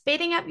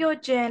Speeding up your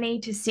journey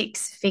to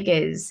six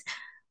figures.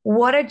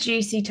 What a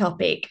juicy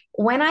topic.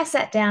 When I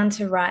sat down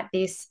to write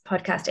this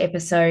podcast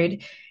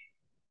episode,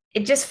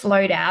 it just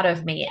flowed out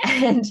of me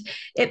and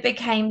it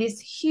became this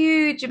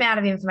huge amount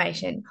of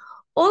information,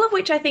 all of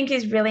which I think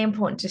is really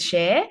important to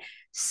share.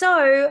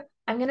 So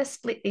I'm going to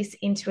split this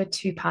into a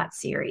two-part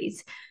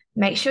series.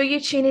 Make sure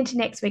you tune into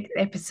next week's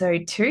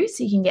episode too,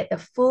 so you can get the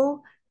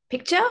full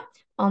picture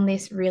on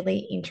this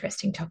really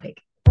interesting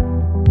topic.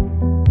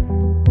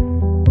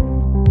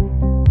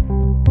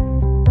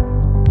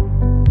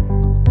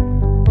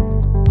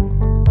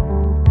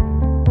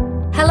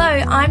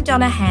 Hello, I'm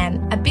Donna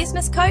Han, a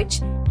business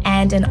coach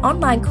and an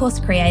online course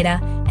creator,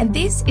 and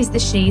this is the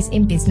She's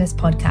in Business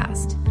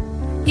podcast.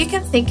 You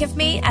can think of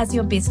me as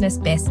your business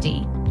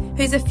bestie,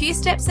 who's a few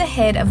steps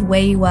ahead of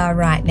where you are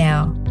right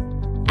now.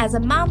 As a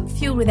mum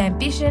fueled with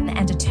ambition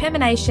and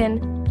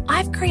determination,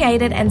 I've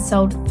created and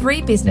sold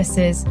 3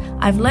 businesses.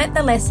 I've learnt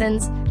the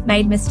lessons,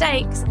 made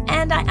mistakes,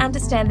 and I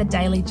understand the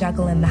daily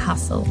juggle and the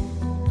hustle.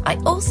 I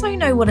also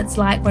know what it's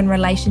like when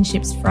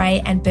relationships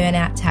fray and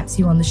burnout taps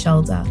you on the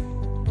shoulder.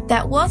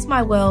 That was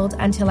my world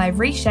until I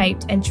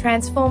reshaped and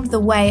transformed the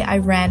way I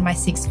ran my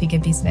 6-figure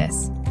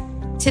business.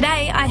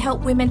 Today, I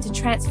help women to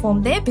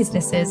transform their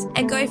businesses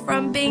and go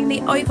from being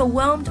the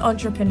overwhelmed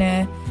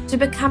entrepreneur to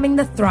becoming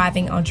the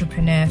thriving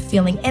entrepreneur,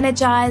 feeling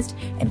energized,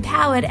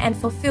 empowered, and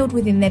fulfilled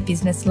within their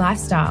business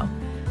lifestyle.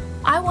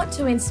 I want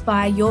to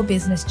inspire your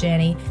business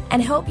journey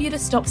and help you to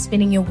stop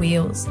spinning your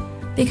wheels,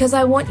 because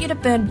I want you to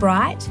burn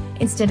bright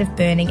instead of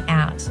burning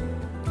out.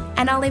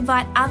 And I'll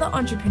invite other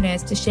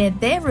entrepreneurs to share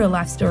their real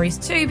life stories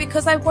too,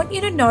 because I want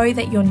you to know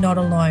that you're not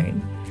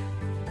alone.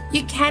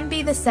 You can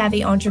be the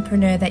savvy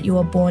entrepreneur that you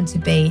were born to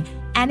be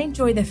and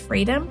enjoy the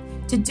freedom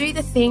to do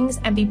the things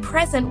and be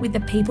present with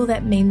the people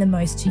that mean the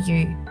most to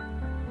you.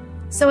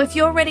 So if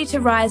you're ready to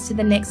rise to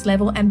the next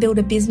level and build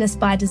a business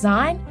by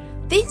design,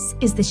 this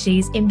is the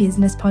She's in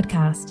Business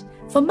podcast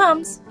for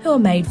mums who are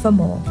made for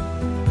more.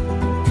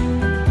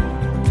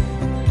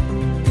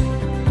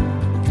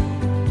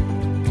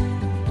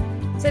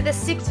 So the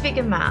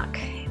 6-figure mark,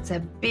 it's a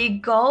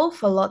big goal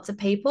for lots of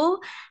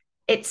people.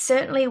 It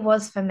certainly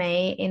was for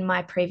me in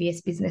my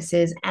previous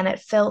businesses, and it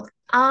felt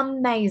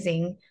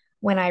amazing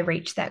when I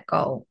reached that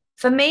goal.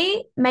 For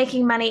me,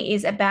 making money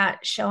is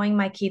about showing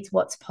my kids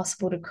what's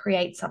possible to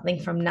create something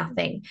from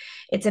nothing.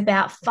 It's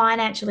about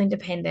financial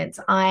independence.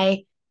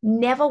 I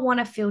never want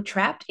to feel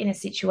trapped in a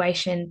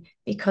situation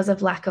because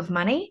of lack of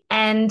money.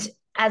 And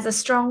as a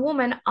strong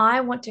woman,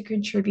 I want to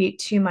contribute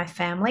to my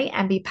family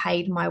and be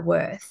paid my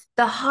worth.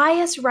 The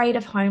highest rate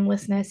of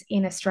homelessness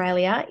in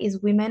Australia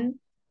is women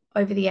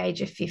over the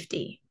age of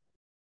 50.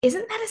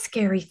 Isn't that a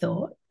scary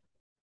thought?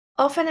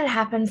 Often it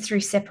happens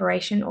through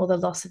separation or the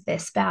loss of their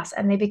spouse,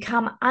 and they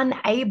become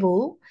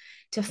unable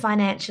to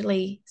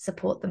financially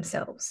support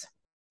themselves.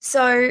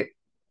 So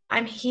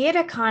I'm here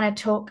to kind of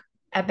talk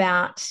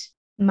about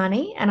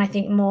money, and I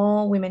think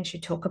more women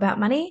should talk about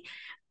money.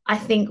 I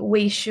think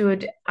we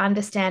should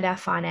understand our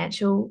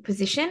financial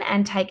position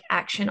and take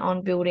action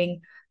on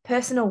building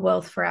personal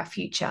wealth for our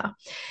future.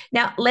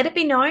 Now, let it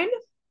be known,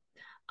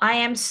 I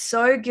am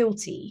so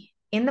guilty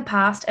in the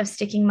past of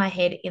sticking my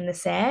head in the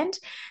sand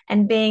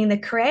and being the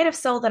creative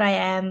soul that I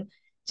am,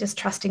 just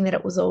trusting that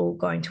it was all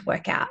going to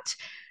work out.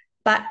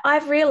 But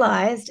I've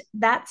realized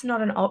that's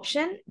not an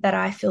option that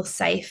I feel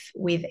safe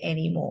with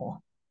anymore.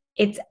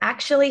 It's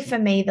actually, for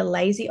me, the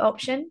lazy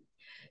option.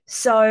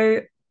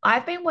 So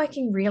I've been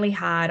working really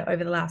hard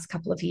over the last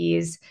couple of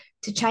years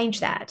to change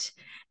that.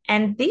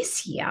 And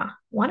this year,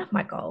 one of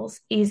my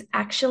goals is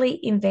actually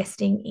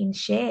investing in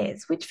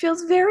shares, which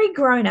feels very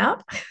grown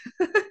up.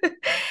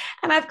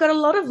 And I've got a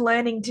lot of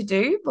learning to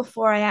do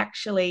before I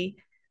actually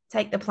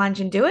take the plunge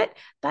and do it,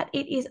 but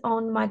it is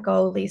on my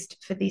goal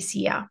list for this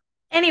year.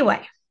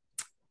 Anyway,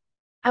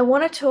 I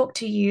want to talk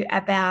to you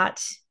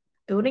about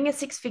building a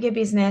 6-figure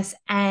business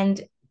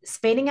and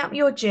speeding up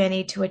your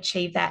journey to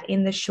achieve that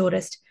in the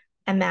shortest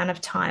amount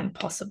of time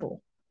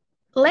possible.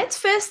 Let's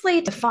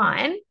firstly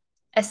define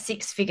a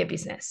 6-figure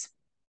business.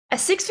 A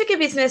 6-figure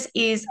business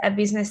is a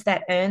business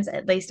that earns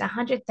at least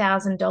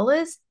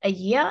 $100,000 a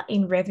year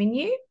in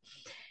revenue.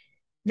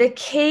 The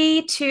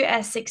key to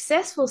a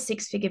successful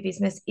 6-figure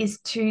business is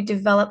to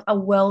develop a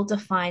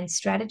well-defined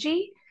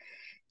strategy,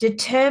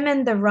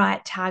 determine the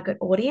right target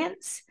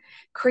audience,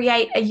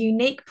 create a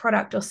unique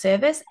product or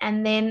service,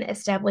 and then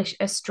establish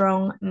a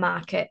strong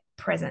market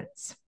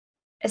presence.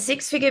 A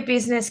 6-figure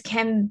business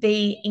can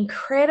be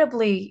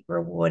incredibly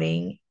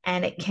rewarding,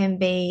 and it can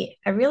be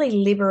a really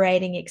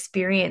liberating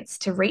experience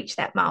to reach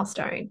that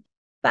milestone.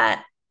 But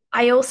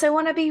I also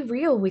want to be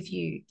real with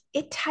you.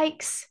 It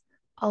takes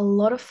a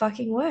lot of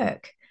fucking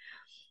work.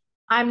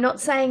 I'm not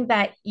saying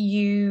that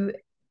you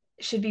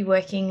should be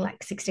working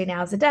like 16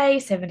 hours a day,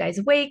 7 days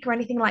a week, or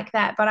anything like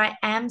that, but I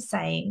am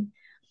saying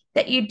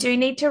that you do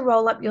need to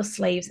roll up your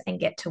sleeves and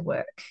get to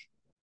work.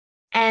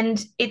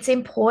 And it's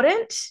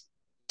important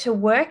to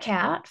work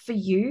out for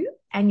you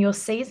and your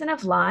season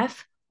of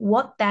life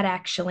what that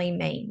actually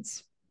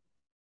means.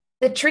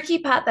 The tricky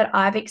part that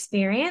I've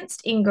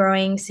experienced in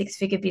growing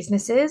six-figure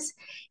businesses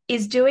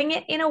is doing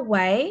it in a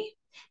way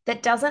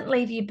that doesn't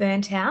leave you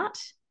burnt out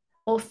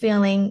or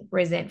feeling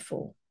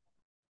resentful.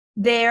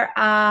 There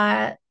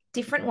are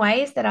different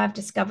ways that I've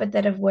discovered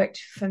that have worked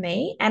for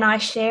me, and I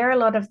share a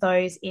lot of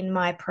those in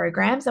my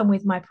programs and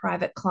with my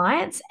private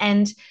clients,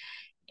 and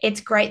it's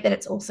great that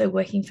it's also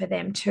working for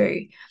them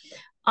too.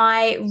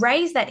 I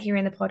raise that here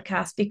in the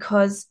podcast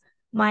because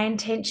my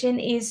intention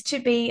is to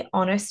be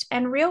honest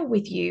and real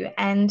with you.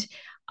 And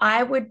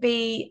I would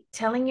be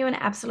telling you an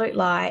absolute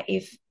lie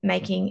if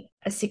making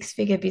a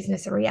six-figure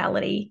business a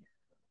reality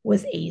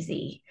was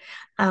easy.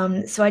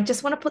 So I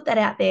just want to put that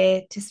out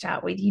there to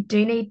start with. You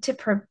do need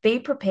to be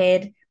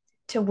prepared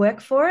to work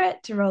for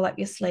it, to roll up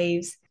your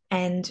sleeves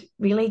and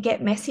really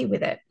get messy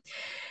with it.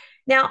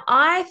 Now,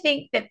 I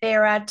think that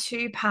there are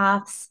two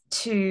paths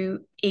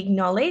to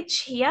acknowledge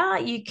here.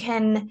 You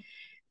can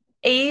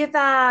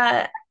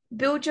either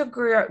build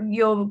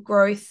your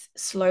growth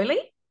slowly,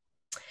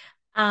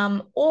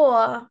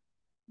 or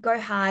go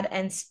hard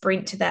and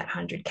sprint to that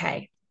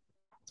 100K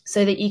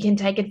so that you can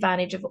take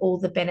advantage of all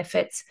the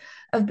benefits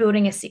of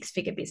building a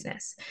six-figure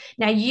business.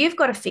 Now, you've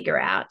got to figure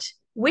out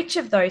which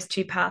of those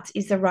two paths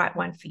is the right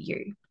one for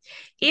you.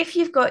 If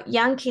you've got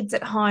young kids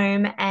at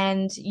home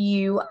and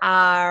you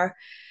are,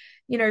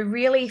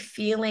 really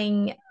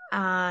feeling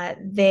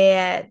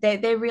they're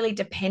really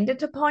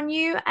dependent upon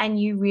you and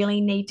you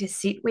really need to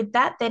sit with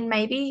that, then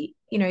maybe,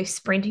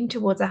 sprinting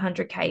towards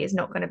 100K is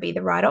not going to be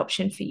the right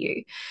option for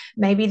you.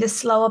 Maybe the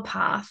slower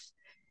path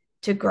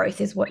to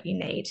growth is what you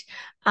need.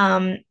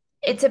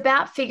 It's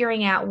about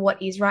figuring out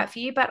what is right for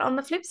you. But on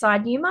the flip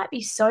side, you might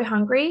be so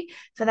hungry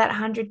for that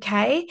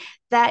 100K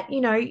that,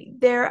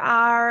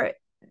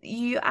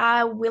 you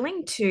are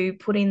willing to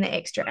put in the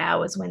extra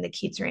hours when the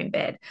kids are in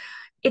bed.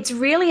 It's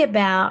really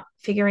about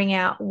figuring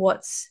out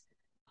what's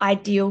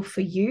ideal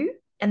for you.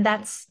 And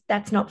that's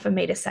not for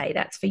me to say,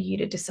 that's for you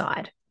to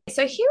decide.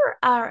 So here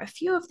are a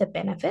few of the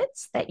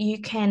benefits that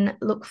you can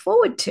look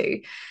forward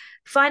to.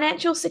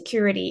 Financial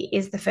security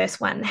is the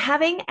first one.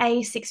 Having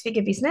a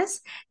six-figure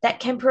business that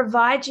can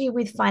provide you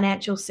with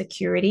financial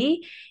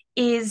security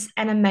is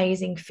an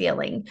amazing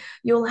feeling.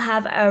 You'll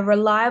have a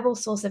reliable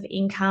source of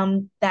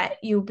income that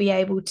you'll be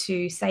able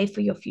to save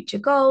for your future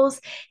goals.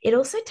 It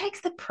also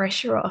takes the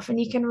pressure off and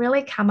you can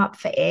really come up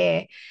for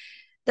air.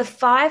 The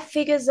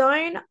 5-figure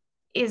zone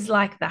is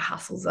like the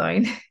hustle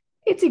zone.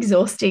 It's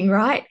exhausting,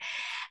 right?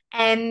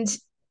 And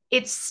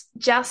it's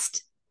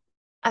just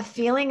a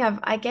feeling of,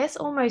 I guess,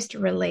 almost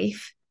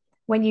relief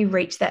when you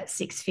reach that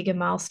 6-figure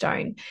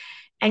milestone.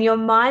 And your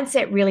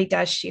mindset really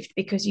does shift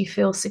because you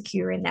feel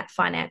secure in that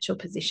financial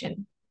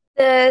position.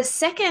 The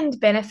second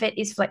benefit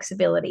is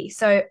flexibility.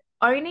 So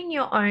owning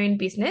your own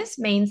business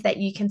means that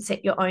you can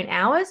set your own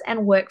hours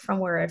and work from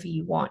wherever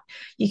you want.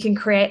 You can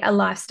create a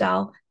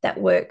lifestyle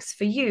that works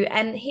for you.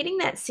 And hitting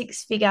that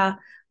 6-figure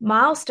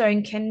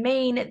milestone can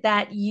mean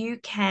that you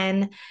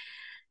can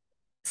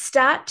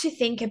start to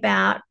think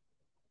about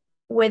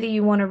whether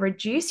you want to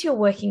reduce your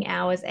working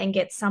hours and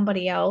get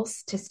somebody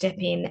else to step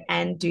in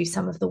and do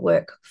some of the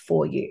work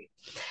for you.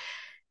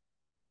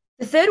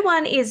 The third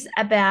one is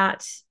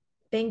about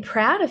being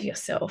proud of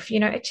yourself.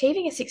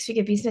 Achieving a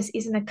 6-figure business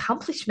is an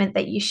accomplishment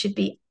that you should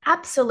be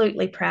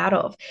absolutely proud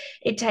of.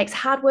 It takes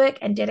hard work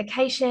and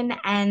dedication,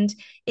 and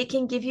it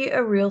can give you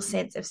a real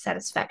sense of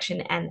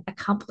satisfaction and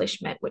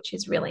accomplishment, which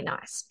is really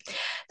nice.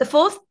 The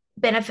fourth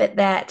benefit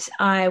that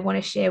I want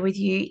to share with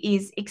you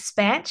is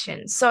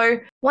expansion. So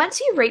once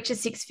you reach a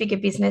 6-figure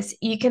business,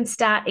 you can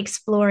start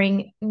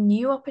exploring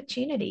new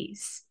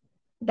opportunities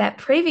that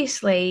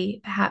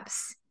previously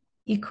perhaps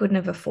you couldn't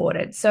have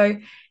afforded. So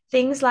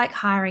things like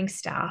hiring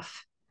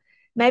staff,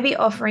 maybe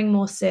offering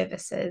more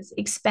services,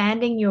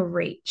 expanding your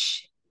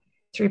reach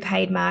through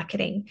paid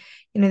marketing.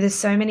 There's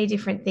so many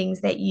different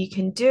things that you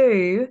can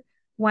do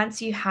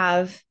once you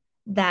have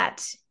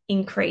that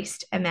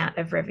increased amount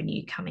of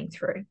revenue coming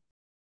through.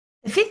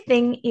 The fifth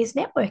thing is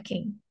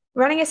networking.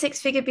 Running a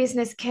 6-figure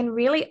business can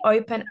really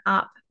open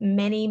up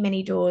many,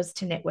 many doors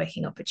to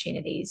networking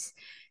opportunities.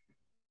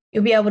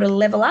 You'll be able to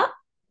level up,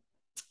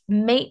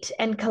 meet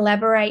and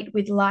collaborate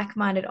with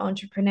like-minded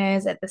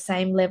entrepreneurs at the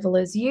same level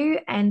as you,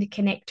 and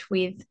connect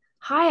with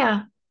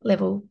higher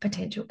level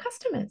potential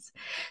customers.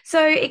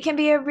 So it can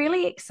be a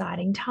really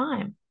exciting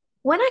time.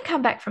 When I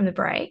come back from the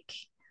break,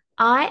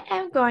 I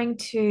am going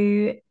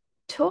to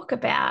talk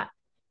about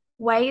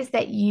ways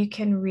that you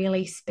can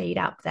really speed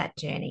up that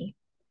journey.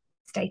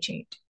 Stay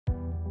tuned.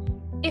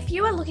 If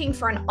you are looking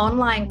for an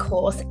online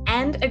course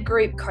and a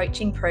group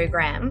coaching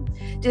program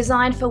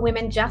designed for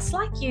women just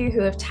like you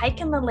who have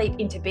taken the leap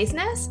into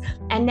business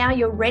and now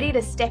you're ready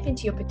to step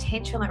into your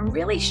potential and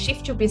really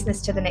shift your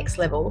business to the next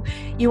level,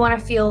 you want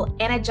to feel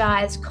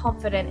energized,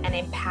 confident, and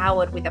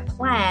empowered with a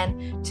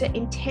plan to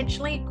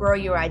intentionally grow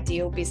your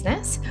ideal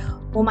business,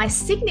 well, my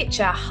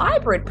signature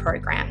hybrid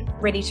program,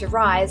 Ready to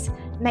Rise,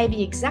 may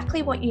be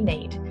exactly what you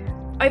need.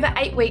 Over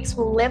 8 weeks,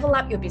 we'll level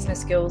up your business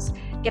skills,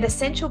 get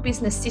essential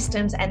business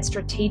systems and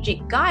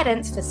strategic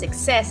guidance for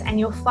success, and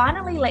you'll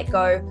finally let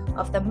go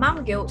of the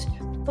mum guilt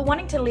for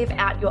wanting to live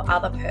out your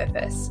other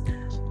purpose.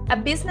 A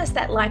business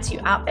that lights you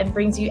up and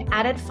brings you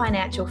added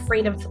financial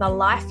freedom for the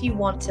life you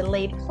want to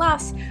lead.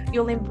 Plus,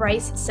 you'll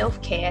embrace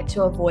self-care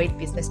to avoid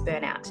business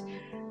burnout.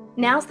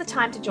 Now's the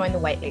time to join the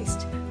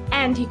waitlist,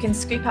 and you can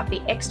scoop up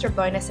the extra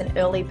bonus and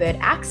early bird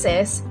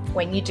access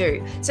when you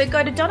do. So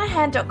go to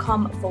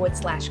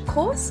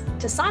donnahan.com/course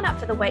to sign up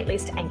for the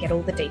waitlist and get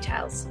all the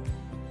details.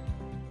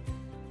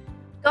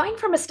 Going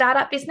from a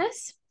startup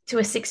business to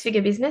a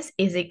six-figure business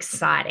is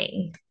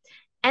exciting.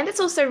 And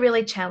it's also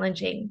really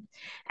challenging.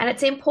 And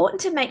it's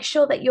important to make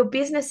sure that your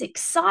business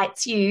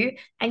excites you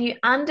and you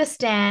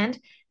understand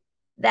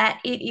that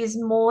it is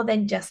more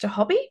than just a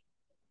hobby,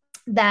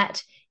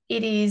 that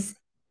it is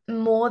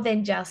more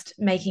than just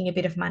making a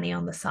bit of money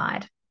on the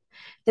side.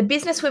 The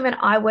business women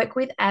I work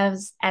with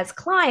as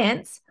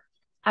clients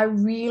are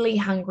really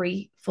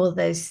hungry for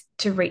those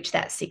to reach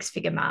that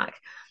six-figure mark.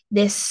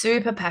 They're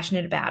super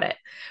passionate about it,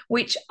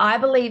 which I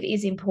believe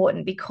is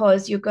important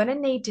because you're going to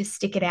need to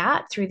stick it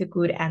out through the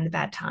good and the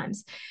bad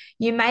times.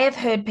 You may have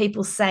heard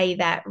people say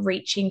that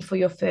reaching for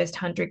your first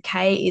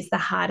 100K is the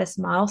hardest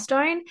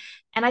milestone,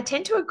 and I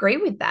tend to agree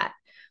with that.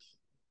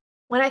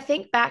 When I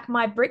think back,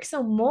 my bricks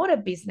and mortar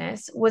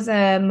business was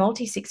a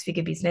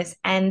multi-six-figure business,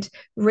 and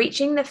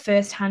reaching the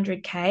first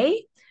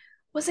 100K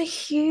was a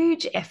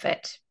huge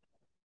effort.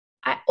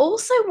 I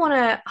also want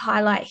to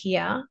highlight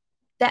here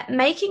that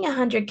making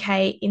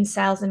 100K in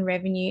sales and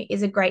revenue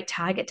is a great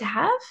target to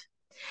have.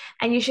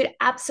 And you should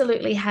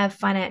absolutely have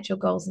financial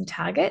goals and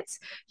targets.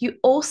 You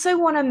also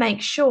want to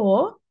make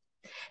sure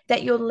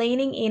that you're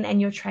leaning in and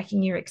you're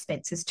tracking your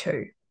expenses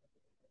too.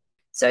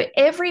 So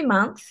every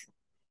month,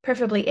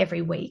 preferably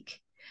every week,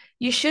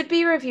 you should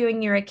be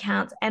reviewing your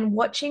accounts and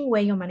watching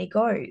where your money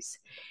goes.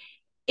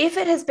 If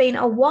it has been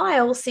a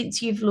while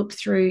since you've looked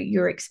through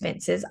your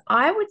expenses,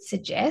 I would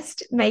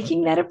suggest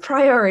making that a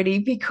priority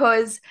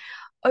because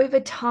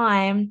over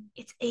time,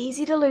 it's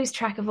easy to lose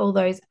track of all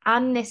those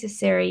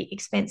unnecessary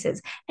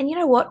expenses. And you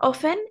know what?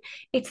 Often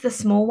it's the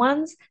small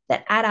ones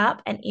that add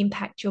up and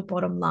impact your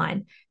bottom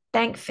line.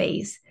 Bank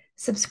fees,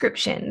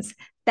 subscriptions,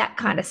 that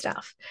kind of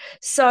stuff.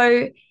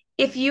 So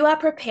if you are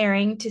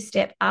preparing to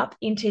step up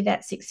into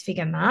that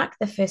six-figure mark,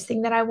 the first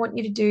thing that I want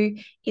you to do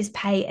is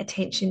pay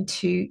attention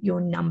to your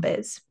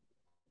numbers.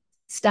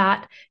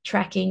 Start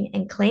tracking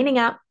and cleaning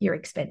up your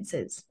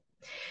expenses.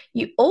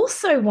 You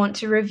also want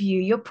to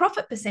review your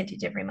profit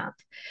percentage every month,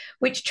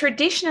 which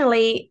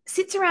traditionally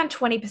sits around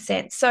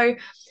 20%. So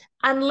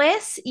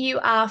unless you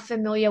are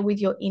familiar with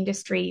your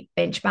industry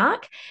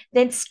benchmark,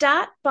 then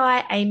start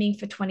by aiming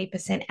for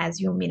 20%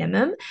 as your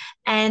minimum.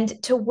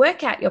 And to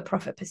work out your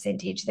profit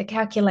percentage, the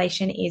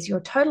calculation is your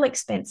total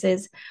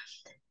expenses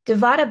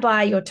divided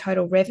by your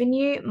total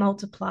revenue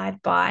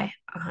multiplied by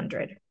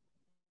 100.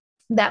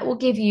 That will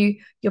give you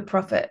your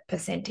profit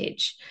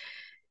percentage.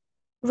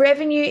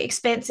 Revenue,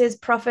 expenses,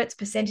 profits,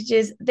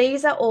 percentages,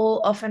 these are all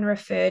often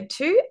referred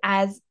to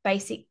as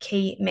basic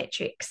key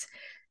metrics.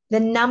 The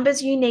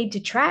numbers you need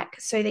to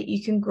track so that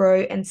you can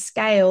grow and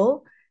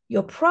scale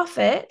your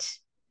profit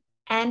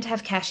and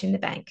have cash in the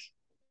bank.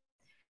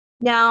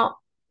 Now,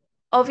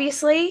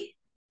 obviously,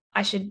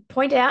 I should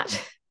point out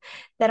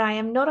that I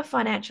am not a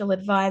financial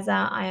advisor.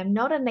 I am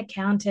not an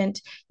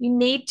accountant. You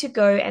need to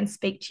go and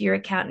speak to your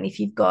accountant if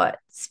you've got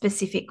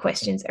specific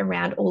questions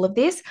around all of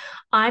this.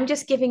 I'm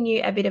just giving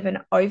you a bit of an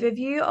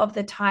overview of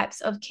the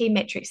types of key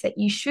metrics that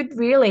you should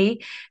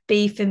really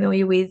be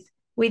familiar with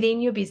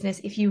within your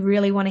business if you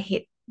really want to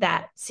hit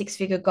that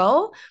six-figure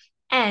goal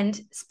and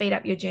speed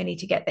up your journey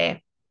to get there.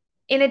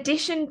 In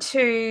addition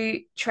to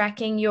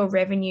tracking your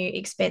revenue,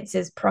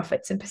 expenses,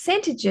 profits, and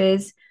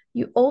percentages,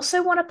 you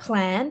also want to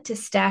plan to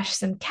stash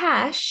some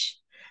cash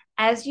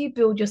as you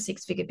build your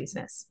six-figure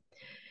business.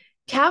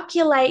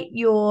 Calculate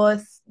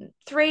your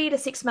 3 to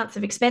 6 months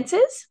of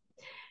expenses.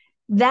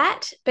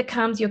 That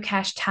becomes your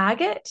cash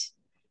target,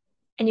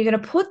 and you're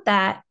going to put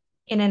that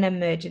in an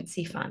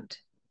emergency fund.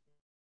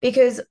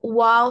 Because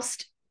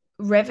whilst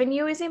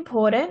revenue is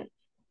important,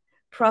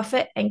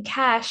 profit and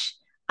cash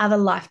are the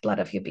lifeblood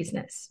of your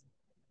business.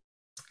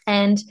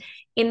 And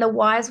in the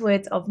wise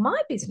words of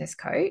my business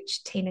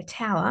coach, Tina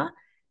Tower,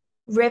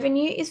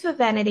 revenue is for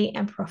vanity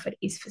and profit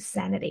is for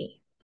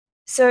sanity.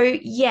 So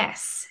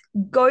yes,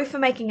 go for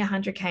making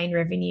 100K in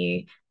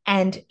revenue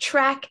and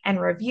track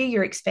and review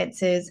your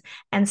expenses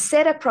and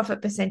set a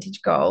profit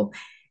percentage goal.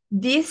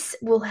 This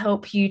will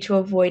help you to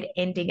avoid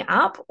ending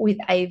up with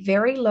a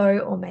very low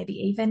or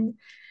maybe even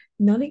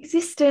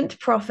non-existent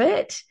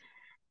profit.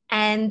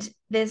 And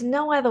there's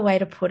no other way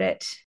to put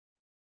it.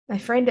 My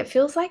friend, it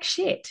feels like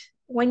shit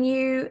when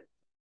you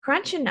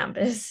crunch your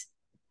numbers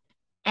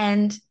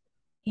and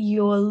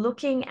you're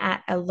looking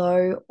at a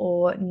low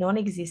or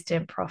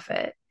non-existent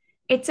profit.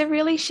 It's a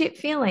really shit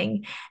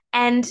feeling.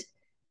 And,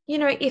 you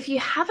know, if you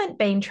haven't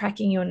been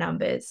tracking your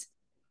numbers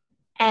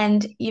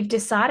and you've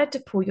decided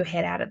to pull your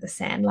head out of the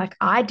sand, like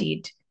I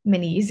did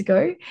many years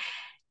ago,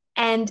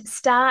 and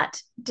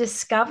start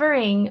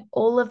discovering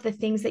all of the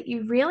things that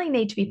you really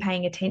need to be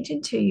paying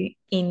attention to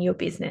in your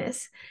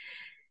business,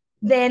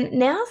 then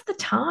now's the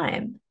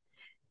time.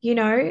 You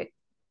know,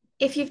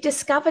 if you've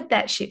discovered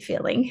that shit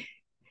feeling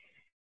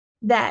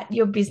that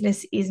your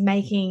business is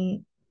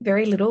making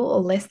very little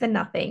or less than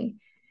nothing,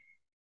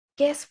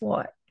 guess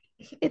what?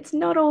 It's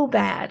not all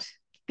bad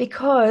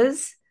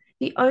because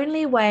the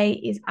only way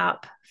is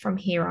up from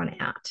here on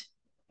out.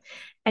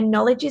 And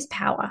knowledge is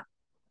power.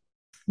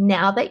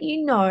 Now that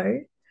you know,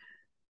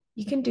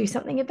 you can do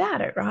something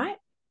about it, right?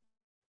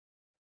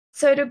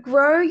 So, to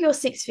grow your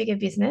six-figure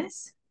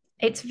business,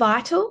 it's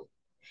vital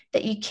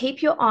that you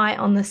keep your eye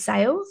on the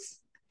sales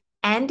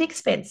and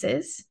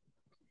expenses,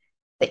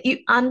 that you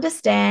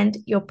understand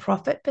your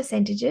profit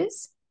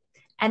percentages,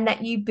 and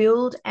that you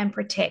build and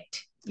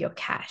protect your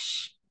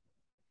cash.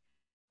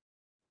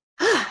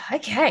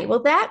 Okay,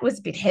 well, that was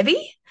a bit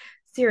heavy,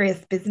 serious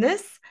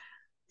business.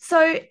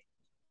 So,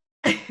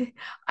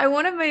 I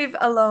want to move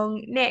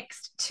along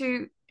next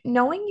to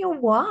knowing your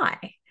why.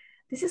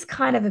 This is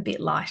kind of a bit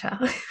lighter.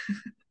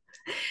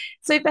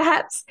 So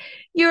perhaps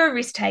you're a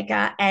risk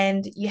taker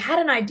and you had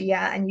an idea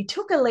and you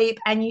took a leap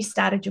and you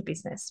started your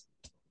business.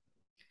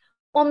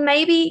 Or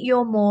maybe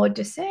you're more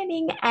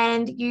discerning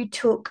and you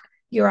took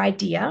your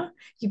idea,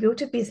 you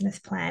built a business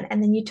plan,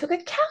 and then you took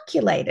a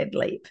calculated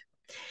leap.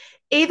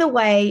 Either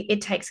way,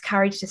 it takes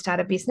courage to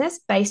start a business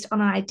based on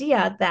an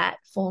idea that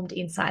formed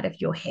inside of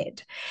your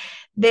head.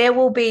 There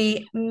will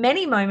be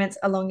many moments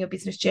along your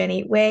business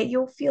journey where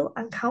you'll feel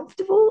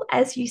uncomfortable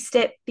as you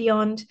step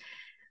beyond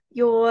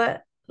your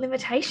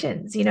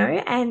limitations,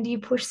 and you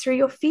push through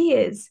your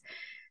fears,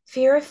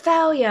 fear of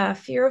failure,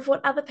 fear of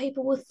what other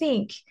people will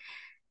think.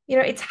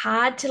 It's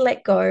hard to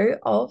let go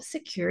of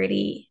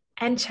security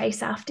and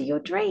chase after your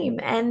dream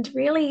and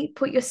really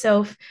put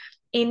yourself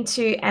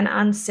into an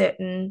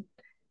uncertain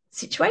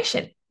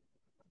situation.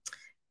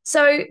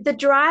 So, the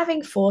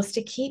driving force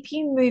to keep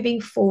you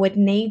moving forward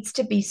needs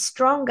to be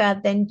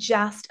stronger than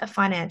just a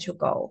financial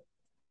goal.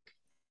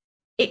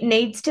 It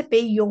needs to be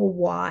your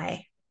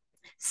why,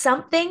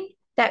 something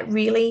that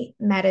really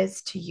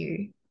matters to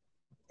you,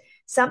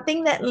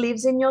 something that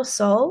lives in your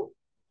soul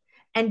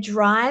and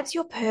drives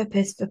your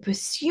purpose for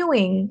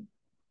pursuing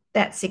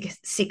that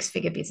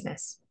six-figure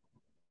business.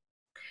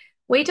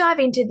 We dive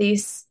into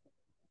this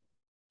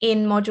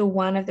in Module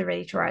 1 of the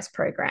Ready to Rise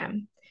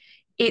program.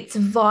 It's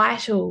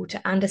vital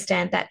to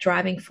understand that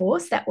driving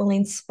force that will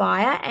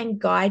inspire and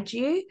guide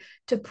you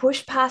to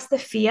push past the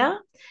fear,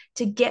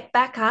 to get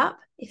back up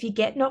if you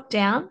get knocked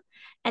down,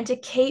 and to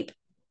keep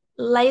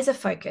laser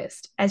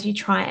focused as you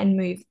try and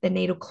move the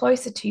needle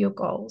closer to your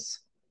goals.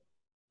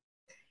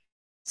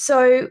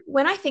 So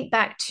when I think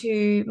back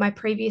to my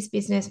previous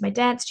business, my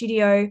dance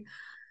studio,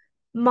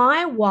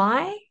 my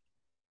why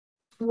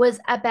was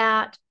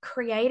about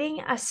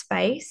creating a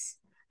space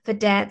for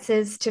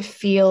dancers to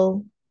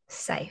feel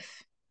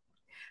safe,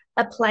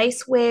 a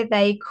place where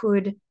they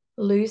could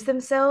lose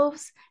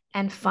themselves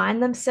and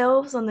find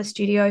themselves on the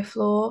studio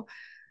floor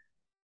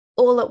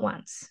all at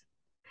once,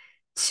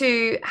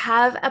 to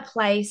have a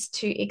place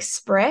to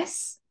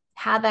express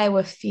how they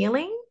were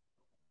feeling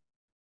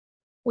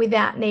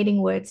without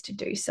needing words to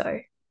do so.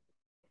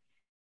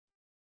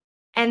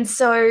 And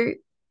so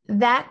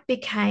that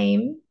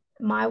became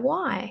my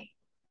why.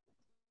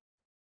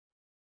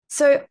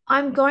 So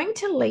I'm going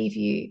to leave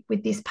you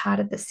with this part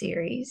of the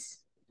series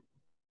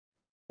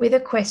with a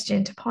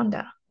question to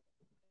ponder.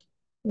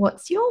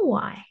 What's your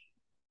why?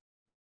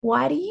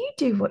 Why do you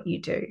do what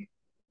you do?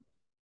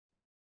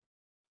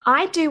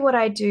 I do what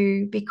I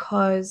do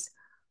because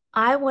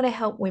I want to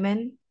help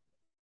women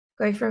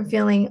go from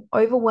feeling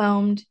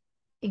overwhelmed,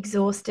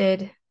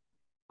 exhausted,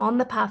 on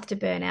the path to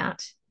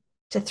burnout,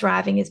 to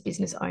thriving as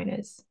business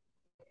owners.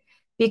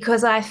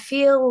 Because I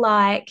feel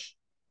like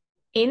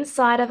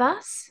inside of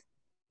us,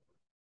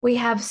 we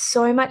have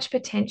so much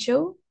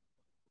potential.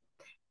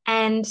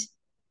 And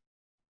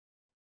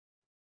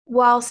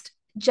whilst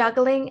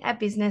juggling a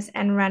business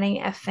and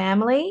running a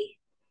family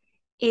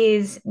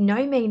is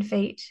no mean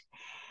feat,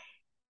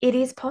 it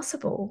is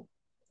possible.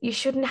 You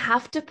shouldn't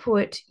have to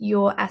put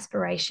your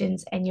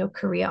aspirations and your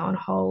career on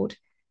hold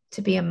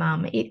to be a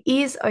mum. It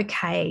is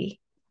okay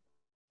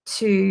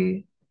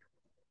to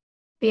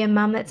be a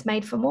mum that's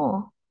made for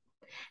more.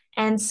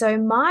 And so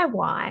my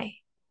why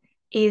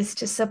is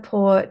to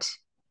support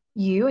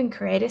you and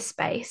create a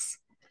space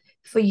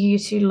for you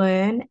to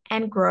learn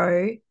and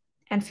grow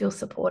and feel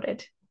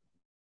supported.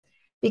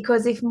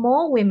 Because if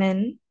more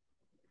women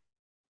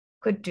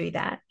could do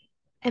that,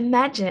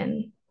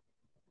 imagine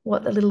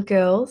what the little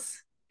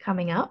girls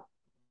coming up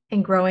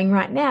and growing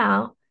right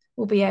now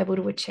will be able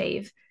to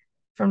achieve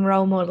from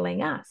role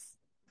modeling us,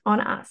 on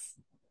us.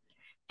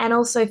 And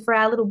also for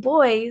our little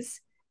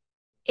boys,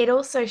 it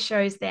also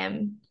shows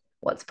them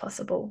what's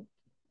possible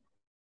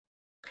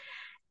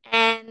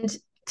and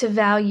to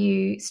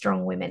value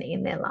strong women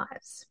in their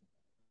lives.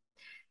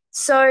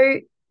 So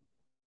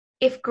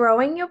if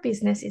growing your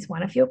business is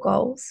one of your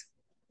goals,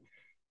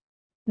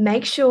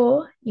 make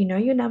sure you know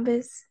your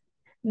numbers,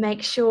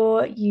 make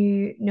sure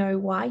you know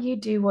why you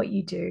do what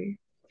you do,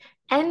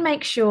 and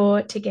make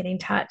sure to get in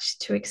touch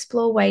to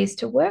explore ways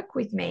to work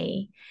with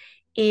me.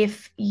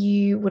 If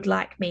you would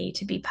like me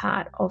to be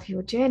part of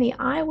your journey,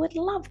 I would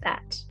love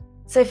that.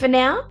 So for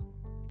now,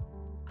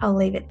 I'll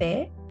leave it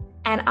there.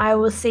 And I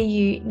will see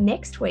you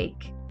next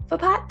week for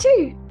part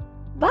 2.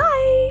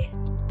 Bye.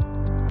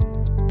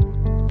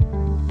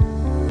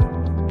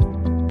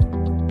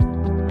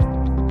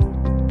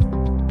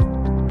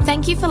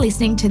 Thank you for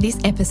listening to this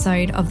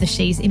episode of the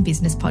She's in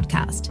Business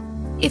podcast.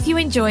 If you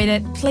enjoyed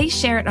it, please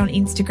share it on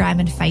Instagram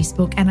and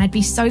Facebook, and I'd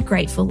be so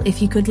grateful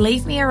if you could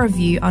leave me a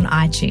review on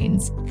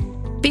iTunes.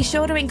 Be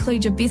sure to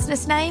include your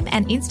business name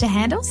and Insta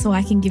handle so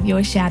I can give you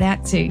a shout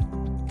out too.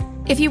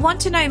 If you want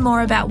to know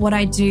more about what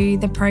I do,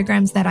 the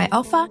programs that I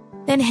offer,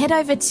 then head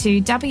over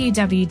to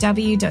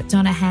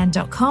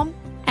www.donnahan.com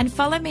and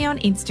follow me on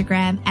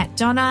Instagram at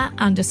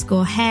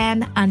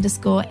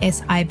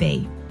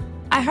Donna_Han_SIB.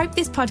 I hope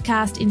this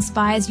podcast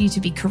inspires you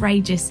to be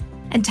courageous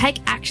and take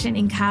action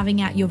in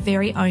carving out your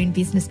very own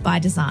business by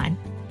design,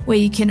 where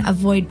you can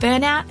avoid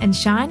burnout and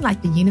shine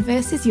like the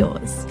universe is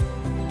yours.